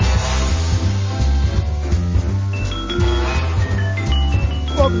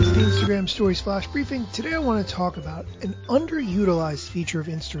Welcome to the Instagram Stories Flash Briefing. Today I want to talk about an underutilized feature of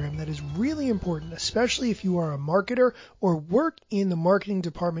Instagram that is really important, especially if you are a marketer or work in the marketing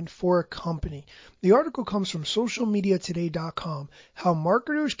department for a company. The article comes from socialmediatoday.com, how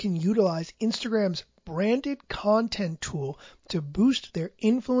marketers can utilize Instagram's branded content tool to boost their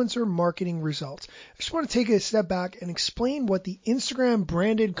influencer marketing results. I just want to take a step back and explain what the Instagram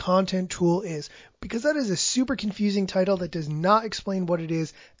branded content tool is, because that is a super confusing title that does not explain what it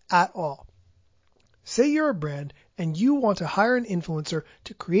is at all. Say you're a brand and you want to hire an influencer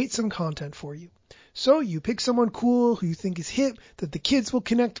to create some content for you. So you pick someone cool who you think is hip, that the kids will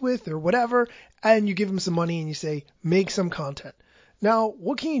connect with or whatever, and you give them some money and you say, make some content. Now,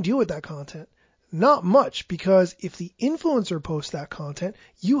 what can you do with that content? Not much, because if the influencer posts that content,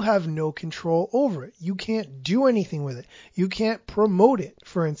 you have no control over it. You can't do anything with it. You can't promote it,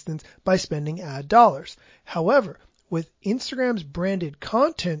 for instance, by spending ad dollars. However, with Instagram's branded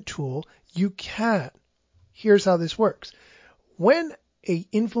content tool, you can. Here's how this works. When an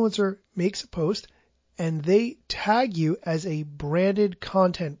influencer makes a post and they tag you as a branded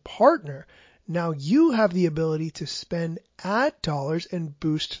content partner, now you have the ability to spend ad dollars and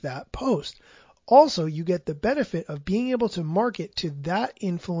boost that post. Also, you get the benefit of being able to market to that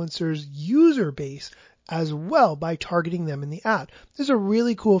influencer's user base as well by targeting them in the ad. This is a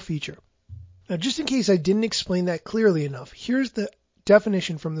really cool feature. Now, just in case I didn't explain that clearly enough, here's the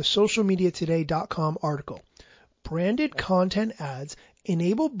definition from the socialmediatoday.com article. Branded content ads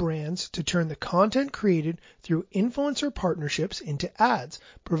enable brands to turn the content created through influencer partnerships into ads,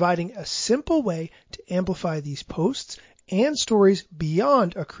 providing a simple way to amplify these posts and stories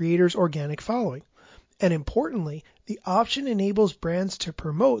beyond a creator's organic following. And importantly, the option enables brands to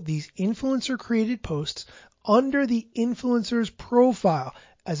promote these influencer-created posts under the influencer's profile,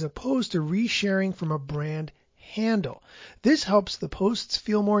 as opposed to resharing from a brand handle. This helps the posts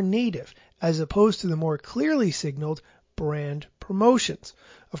feel more native, as opposed to the more clearly signaled brand promotions.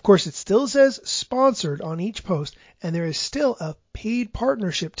 Of course, it still says sponsored on each post, and there is still a paid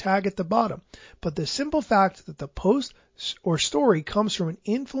partnership tag at the bottom. But the simple fact that the post or story comes from an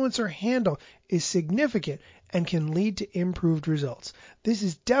influencer handle is significant and can lead to improved results. This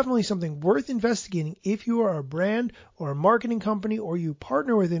is definitely something worth investigating if you are a brand or a marketing company, or you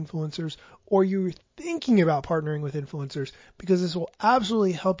partner with influencers, or you're thinking about partnering with influencers, because this will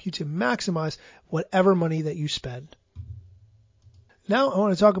absolutely help you to maximize whatever money that you spend. Now I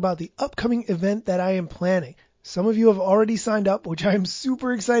want to talk about the upcoming event that I am planning. Some of you have already signed up, which I am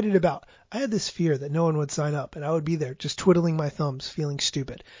super excited about. I had this fear that no one would sign up and I would be there just twiddling my thumbs, feeling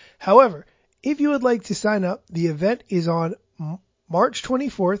stupid. However, if you would like to sign up, the event is on March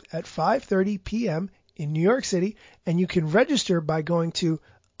 24th at 5:30 p.m. in New York City, and you can register by going to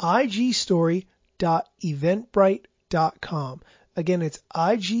igstory.eventbrite.com. Again, it's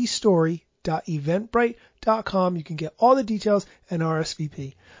igstory.eventbrite.com. You can get all the details and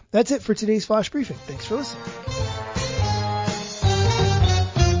RSVP. That's it for today's Flash Briefing. Thanks for listening.